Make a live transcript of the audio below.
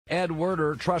Ed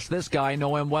Werder, trust this guy,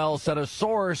 know him well, said a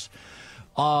source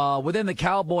within the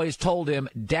Cowboys told him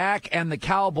Dak and the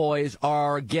Cowboys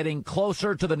are getting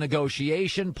closer to the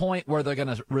negotiation point where they're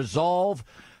going to resolve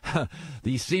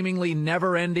the seemingly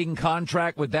never-ending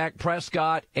contract with Dak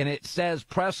Prescott, and it says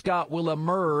Prescott will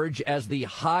emerge as the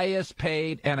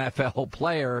highest-paid NFL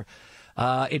player.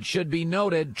 It should be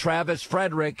noted, Travis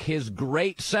Frederick, his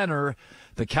great center,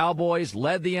 the Cowboys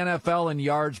led the NFL in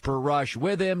yards per rush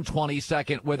with him,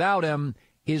 22nd without him,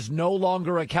 is no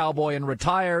longer a Cowboy and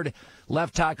retired.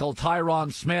 Left tackle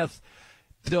Tyron Smith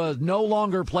no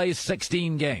longer plays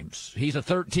 16 games. He's a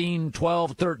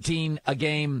 12, 13 a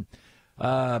game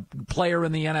player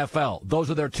in the NFL.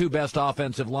 Those are their two best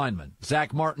offensive linemen.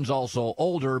 Zach Martin's also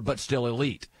older, but still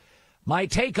elite. My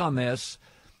take on this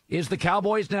is the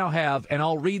Cowboys now have, and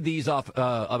I'll read these off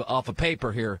a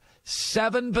paper here,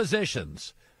 7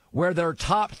 positions where they're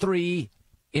top 3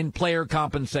 in player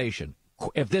compensation.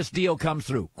 If this deal comes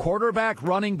through, quarterback,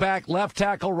 running back, left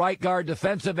tackle, right guard,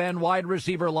 defensive end, wide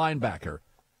receiver, linebacker.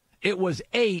 It was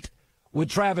 8 with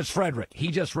Travis Frederick. He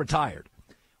just retired.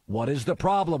 What is the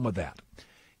problem with that?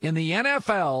 In the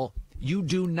NFL, you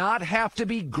do not have to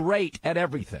be great at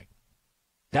everything.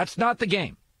 That's not the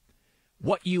game.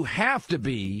 What you have to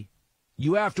be,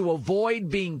 you have to avoid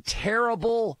being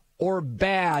terrible or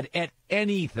bad at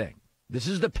anything. This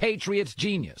is the Patriots'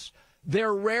 genius.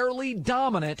 They're rarely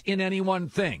dominant in any one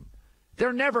thing.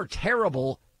 They're never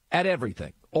terrible at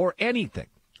everything or anything.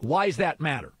 Why does that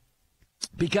matter?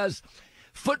 Because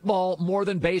football, more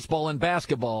than baseball and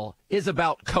basketball, is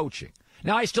about coaching.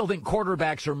 Now, I still think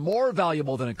quarterbacks are more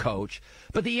valuable than a coach,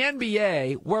 but the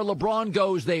NBA, where LeBron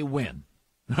goes, they win.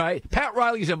 Right? Pat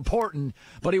Riley's important,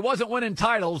 but he wasn't winning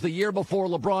titles the year before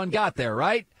LeBron got there,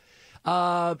 right?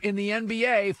 In the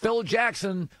NBA, Phil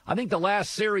Jackson, I think the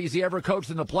last series he ever coached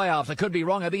in the playoffs, I could be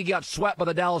wrong, I think he got swept by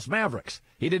the Dallas Mavericks.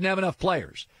 He didn't have enough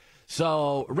players.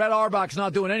 So Red Auerbach's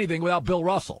not doing anything without Bill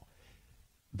Russell.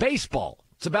 Baseball,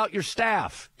 it's about your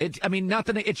staff.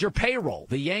 It's your payroll.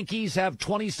 The Yankees have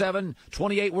 27,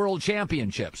 28 world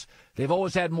championships. They've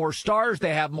always had more stars.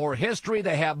 They have more history.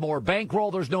 They have more bankroll.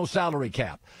 There's no salary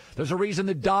cap. There's a reason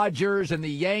the Dodgers and the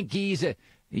Yankees,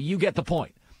 you get the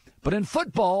point. But in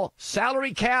football,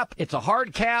 salary cap, it's a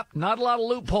hard cap, not a lot of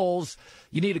loopholes.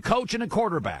 You need a coach and a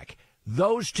quarterback.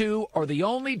 Those two are the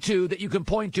only two that you can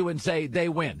point to and say they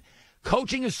win.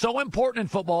 Coaching is so important in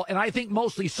football, and I think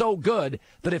mostly so good,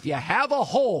 that if you have a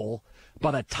hole, by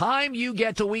the time you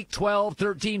get to week 12,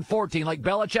 13, 14, like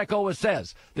Belichick always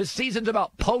says, this season's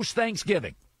about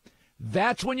post-Thanksgiving.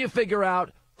 That's when you figure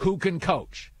out who can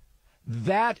coach.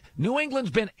 That New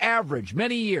England's been average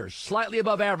many years, slightly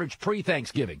above average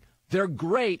pre-Thanksgiving. They're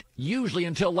great, usually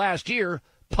until last year,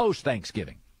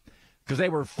 post-Thanksgiving, because they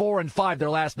were 4-5 their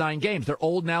last 9 games. They're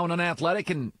old now and unathletic,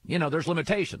 and, there's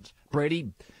limitations.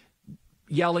 Brady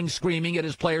yelling, screaming at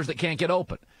his players that can't get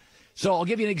open. So I'll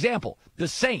give you an example. The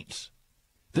Saints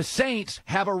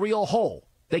have a real hole.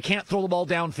 They can't throw the ball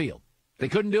downfield. They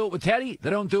couldn't do it with Teddy. They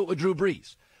don't do it with Drew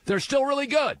Brees. They're still really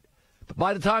good. But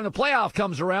by the time the playoff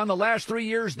comes around, the last 3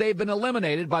 years, they've been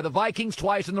eliminated by the Vikings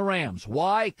twice and the Rams.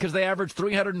 Why? Because they averaged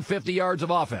 350 yards of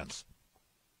offense.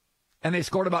 And they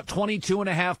scored about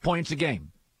 22.5 points a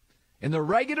game. In the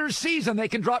regular season, they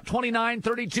can drop 29,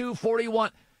 32,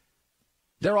 41.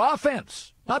 Their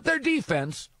offense, not their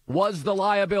defense, was the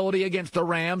liability against the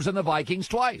Rams and the Vikings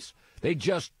twice. They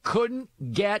just couldn't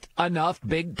get enough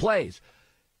big plays.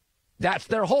 That's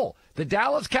their hole. The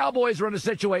Dallas Cowboys are in a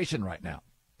situation right now,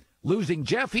 losing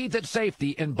Jeff Heath at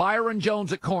safety and Byron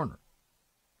Jones at corner.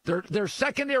 Their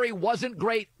secondary wasn't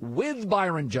great with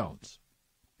Byron Jones.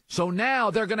 So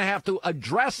now they're going to have to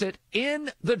address it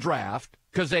in the draft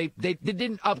because they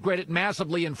didn't upgrade it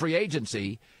massively in free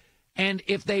agency. And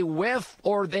if they whiff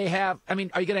or they have, are you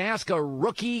going to ask a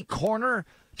rookie corner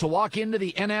to walk into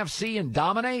the NFC and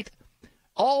dominate?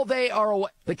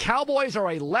 The Cowboys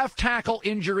are a left tackle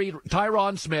injury,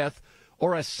 Tyron Smith,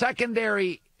 or a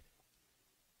secondary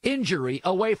injury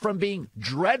away from being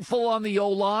dreadful on the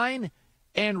O-line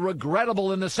and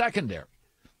regrettable in the secondary.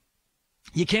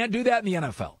 You can't do that in the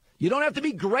NFL. You don't have to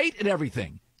be great at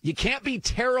everything. You can't be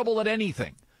terrible at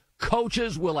anything.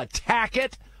 Coaches will attack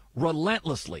it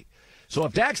relentlessly. So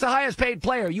if Dak's the highest paid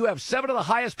player, you have 7 of the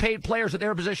highest paid players at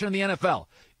their position in the NFL.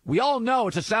 We all know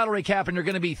it's a salary cap and you're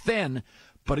going to be thin,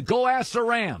 but go ask the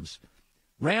Rams.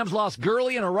 Rams lost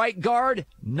Gurley and a right guard,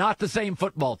 not the same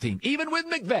football team. Even with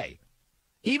McVay,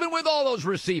 even with all those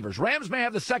receivers, Rams may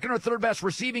have the second or third best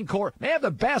receiving core, may have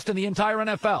the best in the entire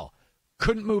NFL.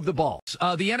 Couldn't move the ball.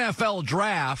 The NFL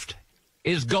draft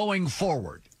is going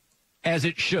forward, as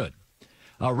it should.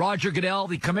 Roger Goodell,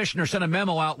 the commissioner, sent a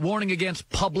memo out warning against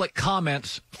public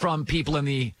comments from people in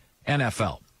the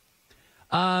NFL.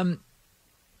 The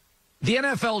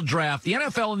NFL draft, the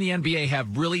NFL and the NBA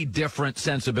have really different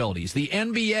sensibilities. The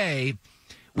NBA,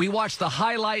 we watch the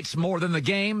highlights more than the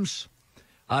games.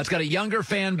 It's got a younger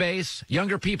fan base.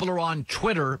 Younger people are on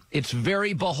Twitter. It's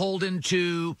very beholden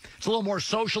to, it's a little more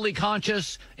socially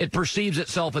conscious. It perceives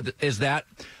itself as that.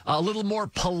 A little more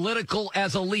political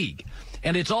as a league.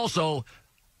 And it's also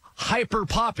hyper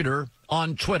popular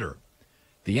on Twitter.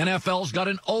 The NFL's got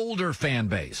an older fan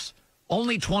base.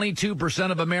 Only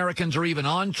 22% of Americans are even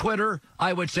on Twitter.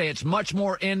 I would say it's much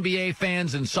more NBA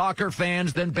fans and soccer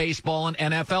fans than baseball and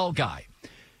NFL guy.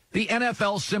 The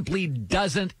NFL simply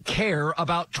doesn't care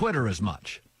about Twitter as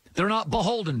much. They're not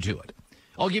beholden to it.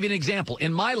 I'll give you an example.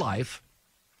 In my life,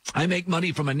 I make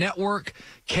money from a network,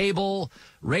 cable,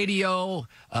 radio,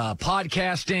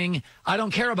 podcasting. I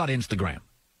don't care about Instagram.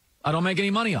 I don't make any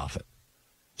money off it.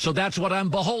 So that's what I'm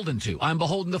beholden to. I'm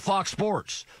beholden to Fox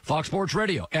Sports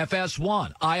Radio,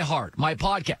 FS1, iHeart, my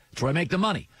podcast. That's where I make the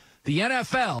money. The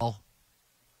NFL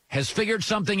has figured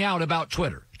something out about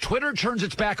Twitter. Twitter turns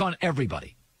its back on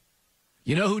everybody.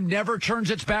 You know who never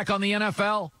turns its back on the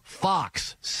NFL?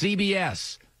 Fox,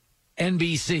 CBS,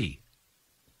 NBC.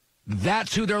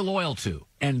 That's who they're loyal to.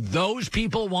 And those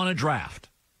people want to draft.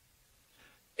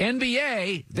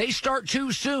 NBA, they start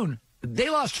too soon. They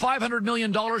lost $500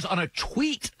 million on a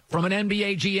tweet from an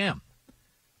NBA GM.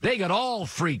 They got all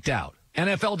freaked out.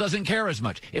 NFL doesn't care as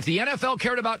much. If the NFL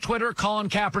cared about Twitter, Colin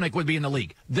Kaepernick would be in the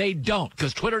league. They don't,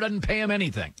 because Twitter doesn't pay him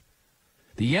anything.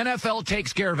 The NFL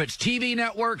takes care of its TV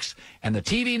networks, and the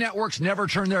TV networks never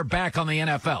turn their back on the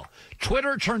NFL.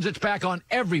 Twitter turns its back on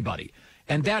everybody,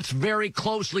 and that's very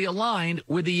closely aligned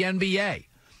with the NBA.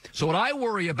 So what I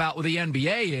worry about with the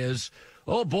NBA is,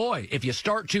 oh boy, if you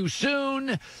start too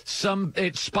soon,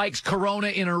 it spikes corona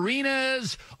in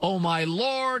arenas. Oh my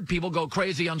Lord, people go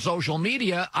crazy on social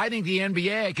media. I think the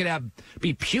NBA could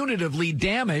be punitively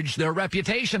damaged their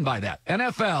reputation by that.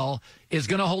 NFL is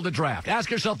going to hold a draft. Ask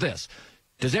yourself this.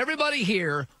 Does everybody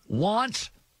here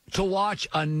want to watch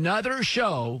another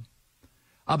show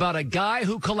about a guy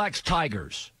who collects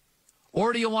tigers?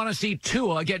 Or do you want to see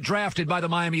Tua get drafted by the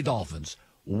Miami Dolphins?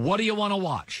 What do you want to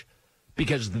watch?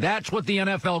 Because that's what the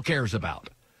NFL cares about.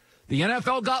 The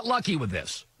NFL got lucky with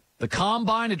this. The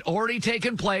combine had already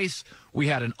taken place. We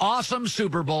had an awesome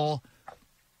Super Bowl.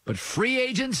 But free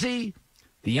agency,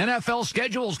 the NFL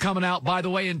schedule's coming out, by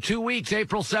the way, in 2 weeks,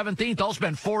 April 17th. I'll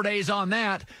spend 4 days on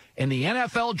that. And the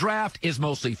NFL draft is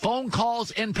mostly phone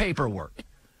calls and paperwork.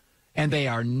 And they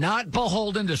are not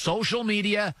beholden to social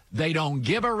media. They don't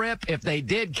give a rip. If they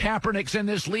did, Kaepernick's in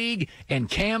this league, and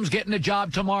Cam's getting a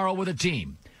job tomorrow with a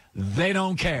team. They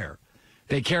don't care.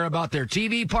 They care about their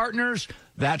TV partners.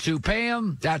 That's who pay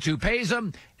them. That's who pays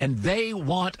them. And they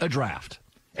want a draft.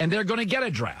 And they're going to get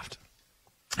a draft.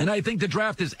 And I think the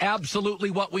draft is absolutely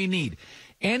what we need.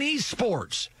 Any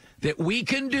sports that we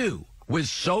can do with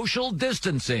social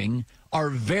distancing are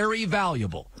very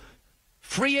valuable.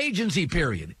 Free agency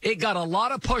period. It got a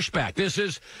lot of pushback. This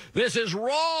is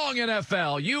wrong,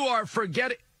 NFL. You are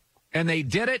forgetting. And they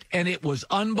did it, and it was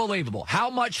unbelievable. How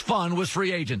much fun was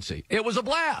free agency? It was a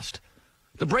blast.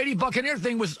 The Brady Buccaneer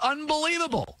thing was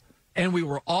unbelievable. And we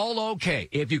were all okay.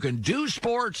 If you can do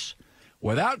sports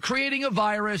without creating a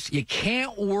virus, you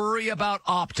can't worry about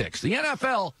optics. The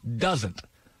NFL doesn't.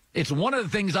 It's one of the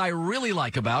things I really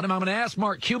like about him. I'm going to ask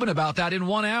Mark Cuban about that in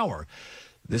 1 hour.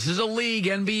 This is a league,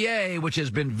 NBA, which has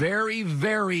been very,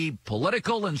 very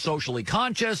political and socially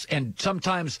conscious and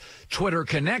sometimes Twitter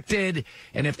connected.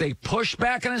 And if they push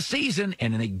back on a season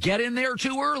and they get in there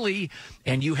too early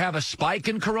and you have a spike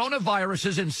in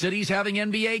coronaviruses in cities having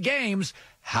NBA games,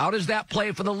 how does that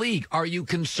play for the league? Are you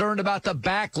concerned about the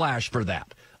backlash for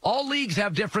that? All leagues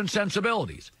have different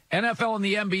sensibilities. NFL and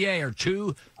the NBA are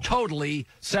two totally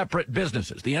separate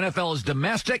businesses. The NFL is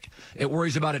domestic. It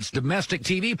worries about its domestic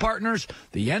TV partners.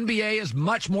 The NBA is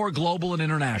much more global and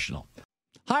international.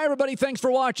 Hi, everybody. Thanks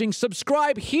for watching.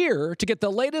 Subscribe here to get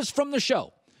the latest from the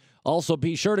show. Also,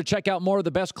 be sure to check out more of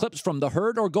the best clips from The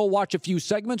Herd or go watch a few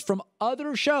segments from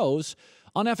other shows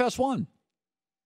on FS1.